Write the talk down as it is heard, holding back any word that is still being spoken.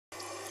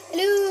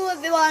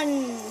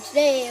everyone!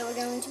 Today we're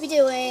going to be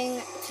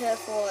doing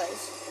turf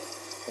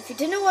wars. If you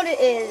don't know what it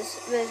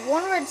is, there's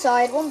one red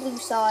side, one blue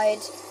side.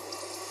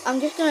 I'm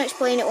just going to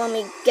explain it when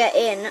we get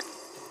in.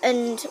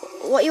 And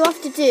what you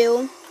have to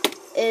do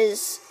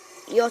is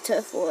your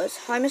turf wars.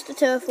 Hi Mr.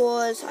 Turf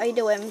Wars, how you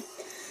doing?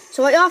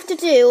 So what you have to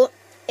do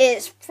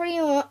is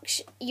pretty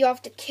much you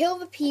have to kill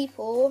the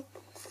people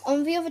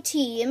on the other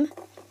team.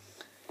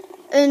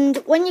 And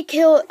when you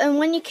kill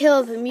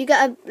them, you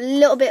get a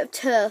little bit of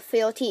turf for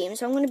your team.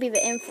 So I'm going to be the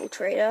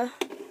infiltrator,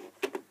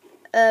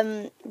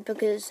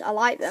 because I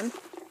like them.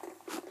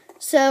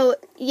 So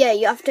yeah,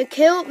 you have to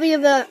kill the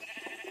other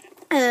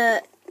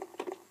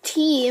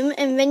team,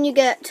 and then you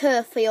get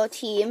turf for your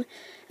team.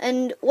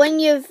 And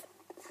when you've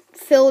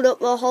filled up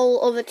the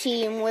whole other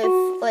team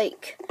with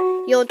like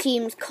your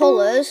team's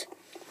colours,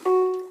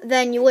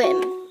 then you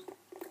win.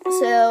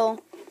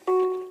 So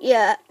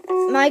yeah.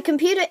 My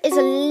computer is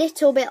a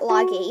little bit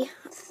laggy.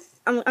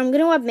 I'm going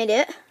to admit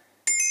it.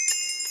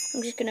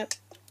 I'm just going to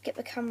get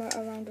the camera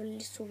around a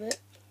little bit,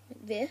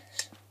 like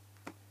this.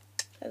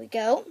 There we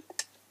go.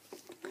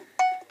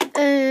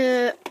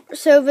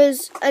 So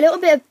there's a little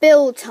bit of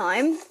build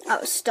time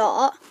at the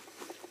start.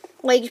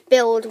 Like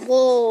build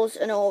walls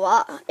and all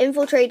that.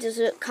 Infiltrators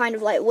are kind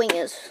of like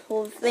wingers.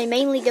 Or they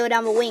mainly go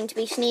down the wing to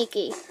be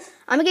sneaky.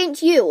 I'm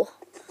against you,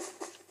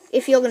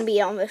 if you're going to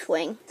be on this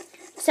wing.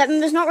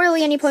 7, there's not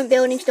really any point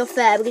building stuff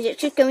there because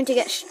it's just going to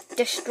get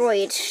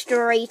destroyed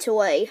straight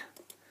away.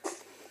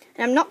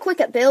 And I'm not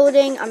quick at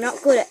building, I'm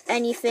not good at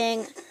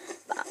anything,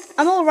 but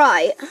I'm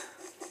alright.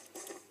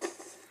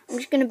 I'm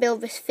just going to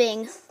build this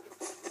thing.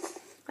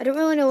 I don't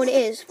really know what it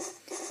is.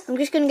 I'm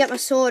just going to get my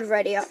sword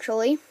ready,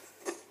 actually,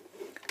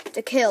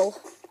 to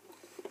kill.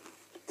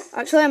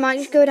 Actually, I might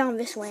just go down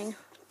this wing.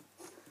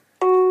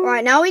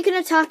 Right, now we can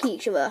attack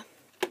each other.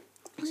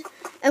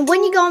 And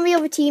when you go on the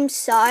other team's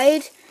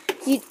side,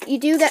 you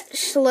do get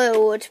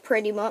slowed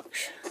pretty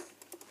much.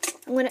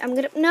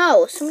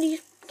 No, somebody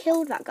just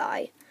killed that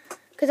guy.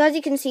 Because as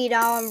you can see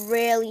now, I'm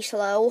really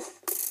slow.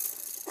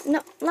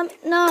 No.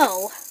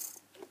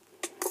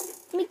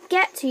 Let me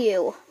get to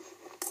you.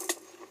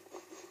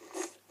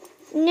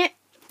 No,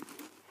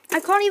 I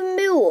can't even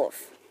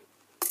move.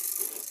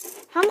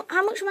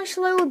 How much am I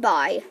slowed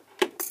by?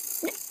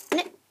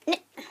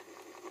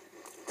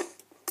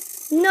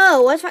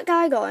 No, where's that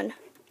guy going?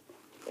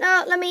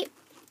 No, let me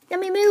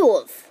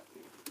move.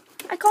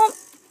 I can't.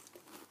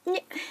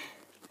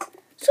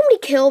 Somebody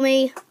kill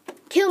me.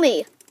 Kill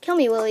me,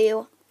 will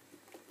you?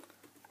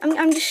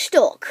 I'm just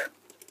stuck.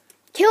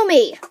 Kill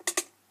me.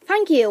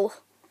 Thank you.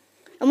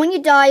 And when you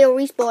die, you'll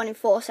respawn in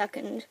 4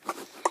 seconds.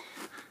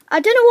 I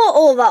don't know what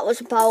all that was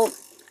about.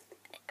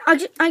 I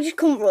just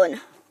couldn't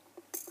run.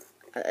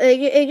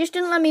 It just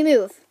didn't let me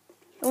move.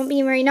 It wasn't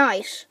being very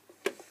nice.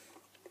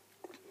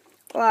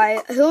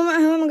 Right, who am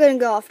I going to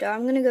go after?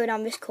 I'm going to go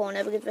down this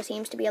corner because there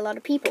seems to be a lot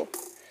of people.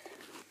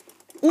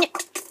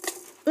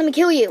 Let me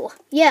kill you.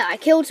 Yeah, I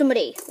killed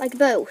somebody, like a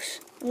boss.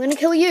 I'm going to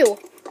kill you.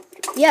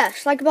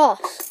 Yes, like a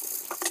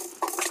boss.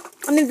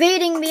 I'm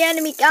invading the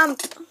enemy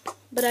camp,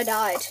 but I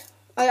died.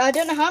 I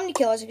don't know how many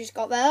kills I just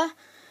got there.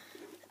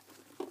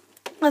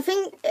 I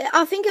think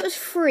it was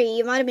 3.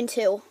 It might have been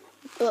 2.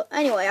 But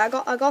anyway, I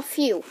got a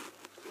few.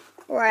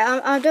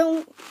 Right, I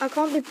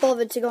can't be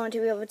bothered to go into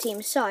the other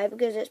team's side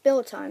because it's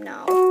build time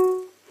now.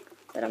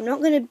 But I'm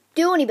not going to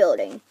do any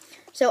building.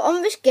 So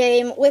on this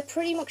game, we're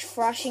pretty much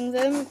thrashing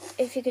them,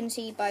 if you can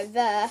see by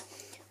there.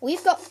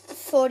 We've got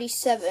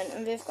 47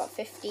 and they've got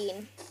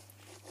 15.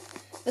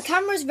 The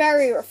camera's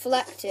very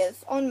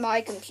reflective on my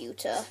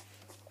computer.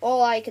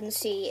 All I can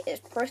see is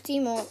pretty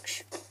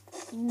much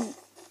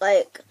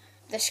like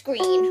the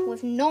screen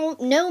with no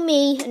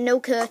me and no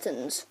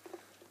curtains.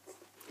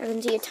 I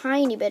can see a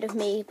tiny bit of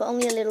me, but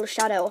only a little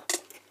shadow.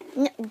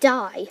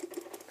 Die.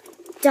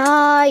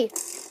 Die.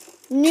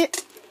 No.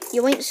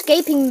 You ain't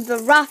escaping the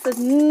wrath of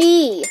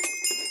me.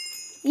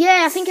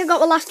 Yeah, I think I got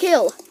the last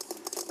kill.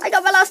 I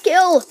got the last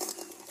kill.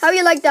 How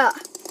you like that?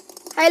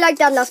 How you like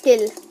that last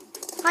kill?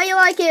 How you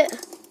like it?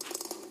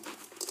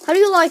 How do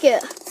you like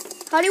it?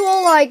 How do you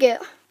all like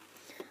it?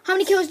 How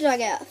many kills did I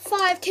get?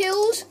 5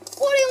 kills?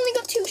 What, I only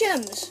got 2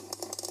 gems.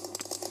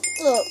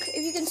 Look,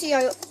 if you can see,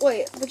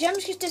 wait, the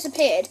gems just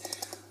disappeared.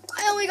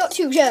 I only got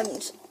 2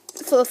 gems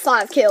for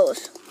 5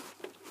 kills.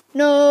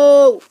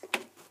 No.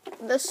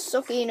 The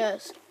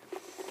suckiness.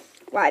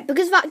 Right,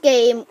 because that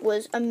game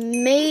was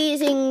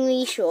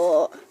amazingly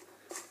short,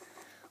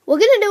 we're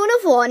going to do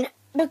another one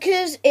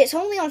because it's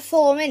only on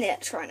 4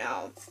 minutes right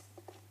now.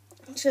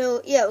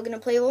 So, yeah, we're going to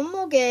play one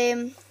more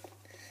game,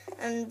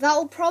 and that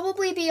will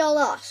probably be our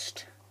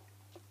last.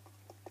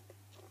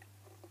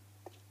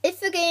 If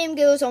the game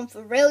goes on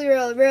for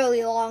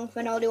really long,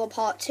 then I'll do a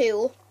part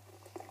 2,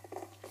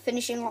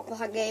 finishing up with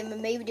that game and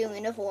maybe doing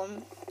another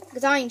one,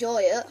 because I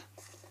enjoy it.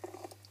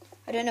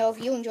 I don't know if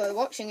you enjoy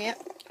watching it.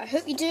 I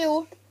hope you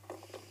do.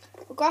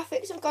 The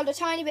graphics have got a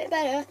tiny bit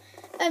better,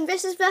 and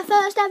this is the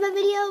first ever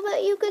video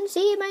that you can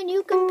see my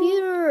new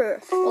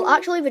computer. Well,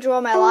 actually, the Draw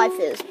My Life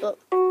is, but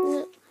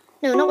no,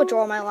 not the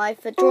Draw My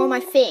Life, the Draw My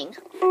Thing.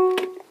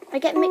 I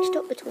get mixed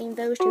up between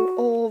those two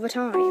all the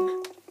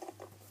time.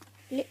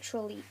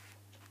 Literally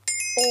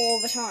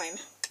all the time.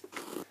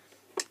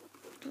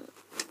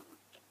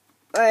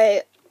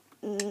 Right,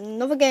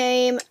 another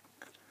game,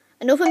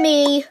 another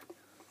me,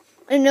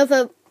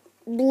 another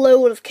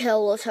load of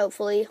kills,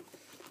 hopefully.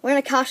 We're in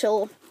a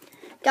castle.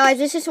 Guys,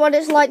 this is what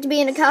it's like to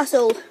be in a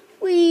castle.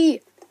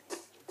 Whee!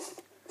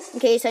 In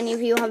case any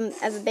of you haven't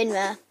ever been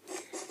there.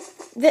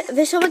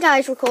 This other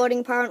guy's recording,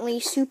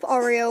 apparently, Super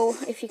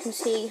Oreo, if you can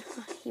see.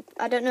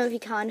 I don't know if you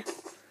can.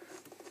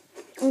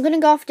 I'm going to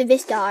go after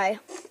this guy.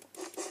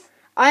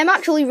 I'm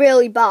actually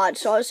really bad,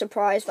 so I was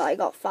surprised that I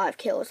got 5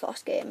 kills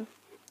last game.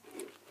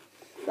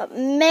 That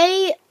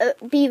may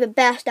be the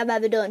best I've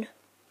ever done.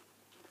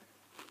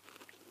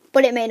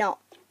 But it may not.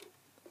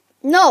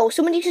 No,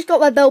 somebody just got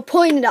their bow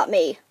pointed at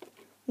me.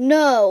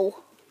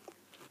 No.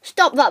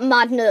 Stop that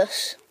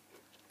madness.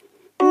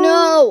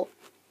 No.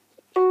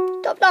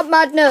 Stop that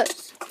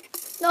madness.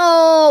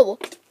 No.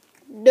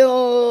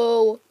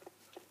 No.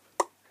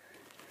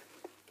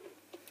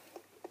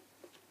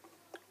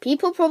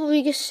 People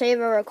probably just say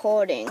they're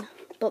recording,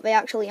 but they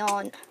actually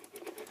aren't.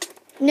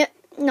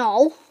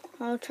 No.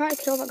 I'll try to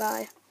kill that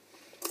guy.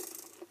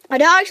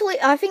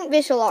 I think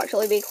this will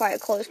actually be quite a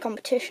close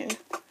competition.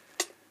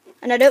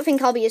 And I don't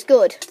think I'll be as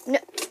good. No,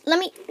 let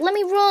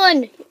me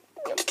run.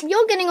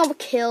 You're getting all the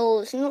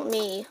kills, not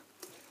me.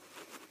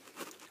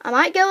 I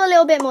might go a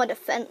little bit more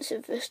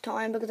defensive this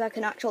time because I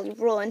can actually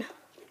run.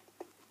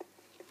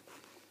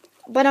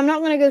 But I'm not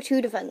going to go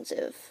too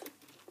defensive.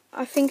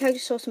 I think I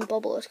just saw some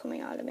bubblers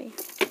coming out of me.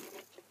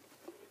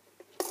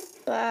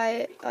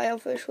 But I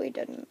obviously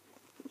didn't.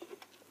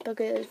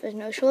 Because there's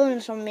no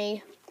slowness on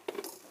me.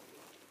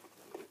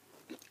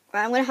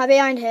 Right, I'm going to hide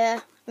behind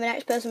here. And the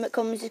next person that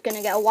comes is going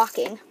to get a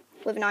whacking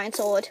with an iron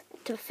sword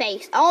to the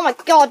face. Oh my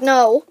god,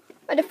 no!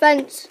 My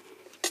defense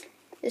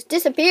has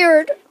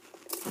disappeared.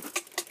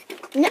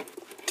 No.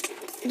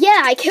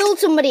 Yeah, I killed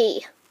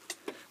somebody.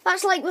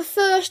 That's like the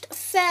first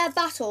fair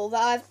battle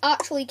that I've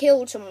actually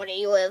killed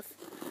somebody with.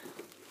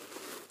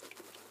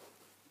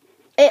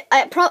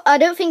 I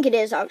don't think it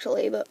is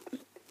actually, but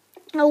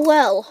oh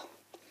well.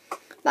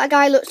 That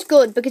guy looks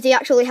good because he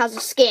actually has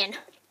a skin.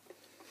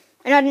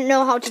 And I didn't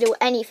know how to do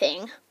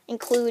anything,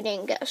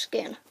 including get a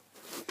skin.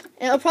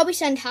 And it'll probably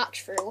send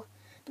hacks through.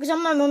 Because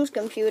on my mum's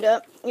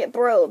computer, it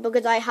broke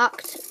because I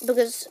hacked,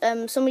 because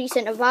somebody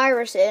sent a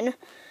virus in,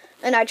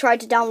 and I tried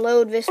to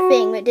download this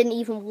thing that didn't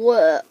even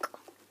work.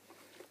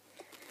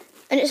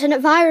 And it sent a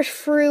virus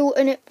through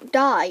and it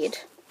died.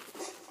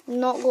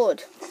 Not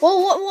good.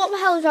 Well, what the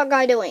hell is that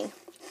guy doing?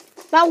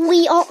 That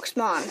wee ox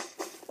man.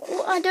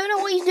 I don't know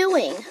what he's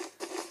doing.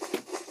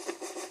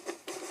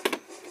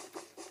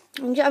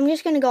 I'm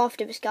just going to go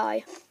after this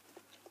guy.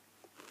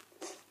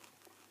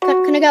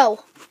 Can I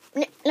go?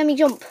 Let me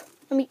jump.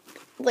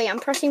 Wait, I'm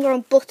pressing the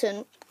wrong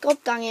button. God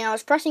dang it, I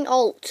was pressing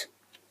Alt.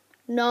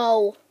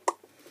 No.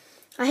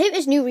 I hate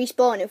this new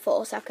respawn in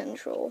 4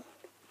 seconds rule.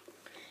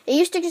 It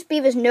used to just be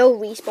there's no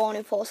respawn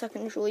in 4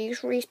 seconds rule. You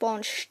just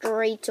respawn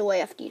straight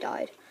away after you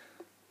died.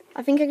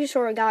 I think I just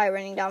saw a guy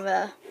running down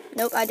there.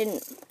 Nope, I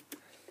didn't.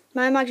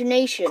 My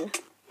imagination.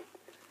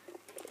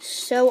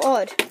 So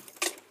odd.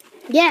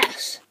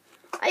 Yes!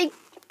 I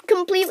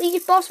completely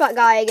just bossed that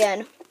guy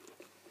again.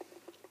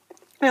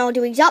 And I'll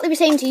do exactly the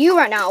same to you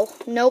right now.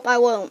 Nope, I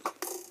won't.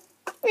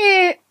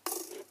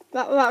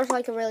 That was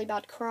like a really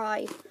bad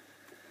cry.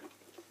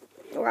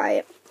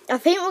 Right. I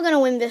think we're going to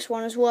win this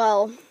one as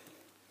well.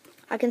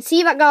 I can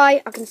see that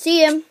guy. I can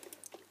see him.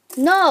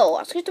 No, I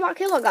was just about to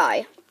kill that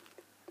guy.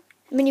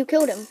 I mean, you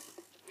killed him.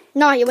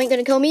 Nah, you ain't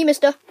going to kill me,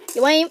 mister.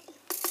 You ain't.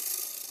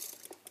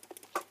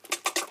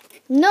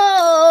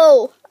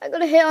 No! I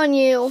got a hit on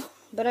you.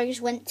 But I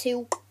just went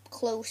too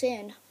close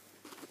in.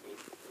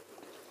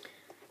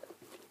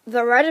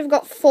 The red have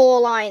got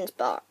 4 lions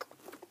back.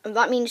 And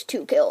that means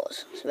 2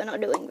 kills. So they're not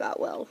doing that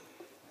well.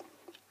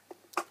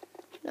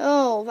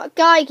 No, that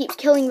guy keeps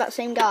killing that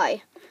same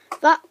guy.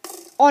 That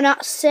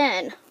Onat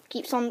Sen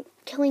keeps on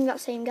killing that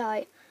same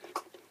guy.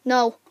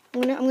 No,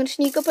 I'm gonna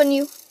sneak up on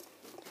you.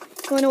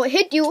 I know it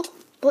hit you,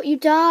 but you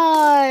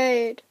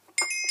died.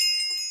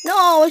 No,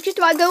 I was just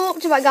about to go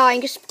up to that guy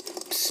and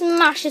just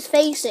smash his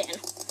face in.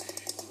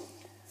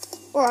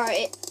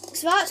 Alright,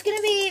 so that's going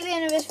to be the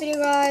end of this video,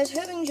 guys.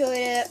 Hope you enjoyed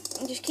it.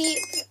 Just keep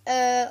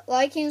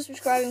liking and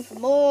subscribing for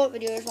more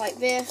videos like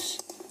this.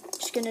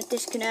 Just going to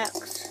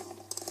disconnect.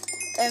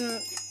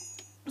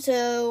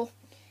 So,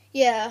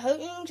 yeah, hope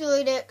you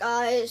enjoyed it,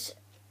 guys.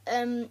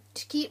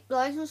 Just keep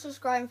liking and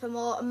subscribing for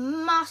more. A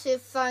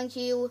massive thank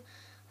you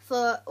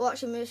for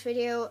watching this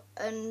video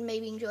and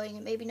maybe enjoying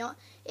it, maybe not.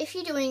 If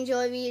you do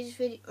enjoy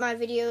my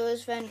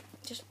videos, then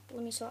just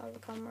let me sort out the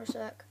camera a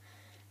sec.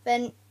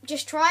 Then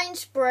just try and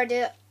spread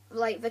it,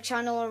 like the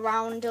channel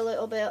around a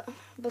little bit,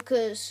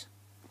 because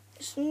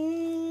it's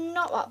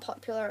not that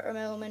popular at the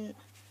moment.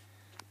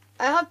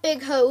 I have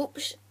big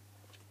hopes,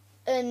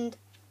 and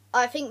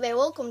I think they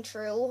will come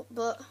true,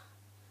 but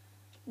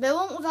they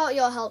won't without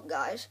your help,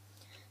 guys.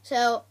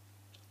 So,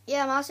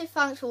 yeah, massive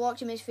thanks for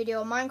watching this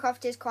video.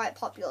 Minecraft is quite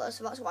popular,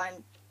 so that's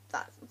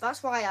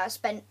why I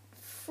spent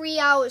 3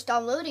 hours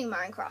downloading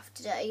Minecraft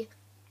today.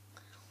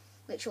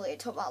 Literally, it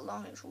took that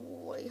long. It's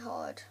really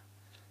hard.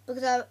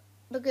 Because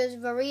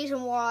the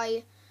reason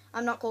why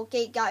I'm not called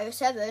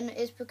gateguy07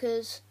 is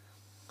because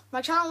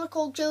my channel was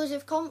called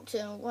Joseph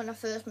Compton when I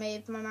first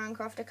made my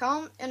Minecraft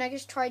account, and I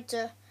just tried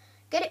to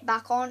get it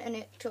back on, and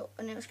it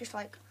was just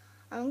like,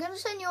 I'm gonna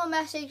send you a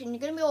message and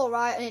you're gonna be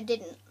alright, and it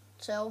didn't.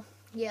 So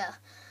yeah.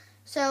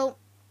 So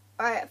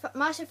alright,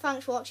 massive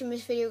thanks for watching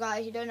this video,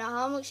 guys. You don't know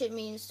how much it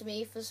means to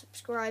me for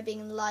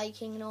subscribing and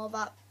liking and all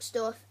that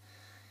stuff.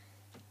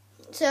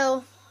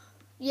 So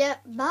yeah,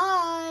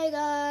 bye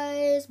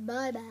guys.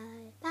 Bye bye.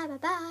 Bye bye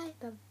bye.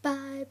 Bye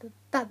bye bye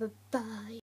bye bye bye.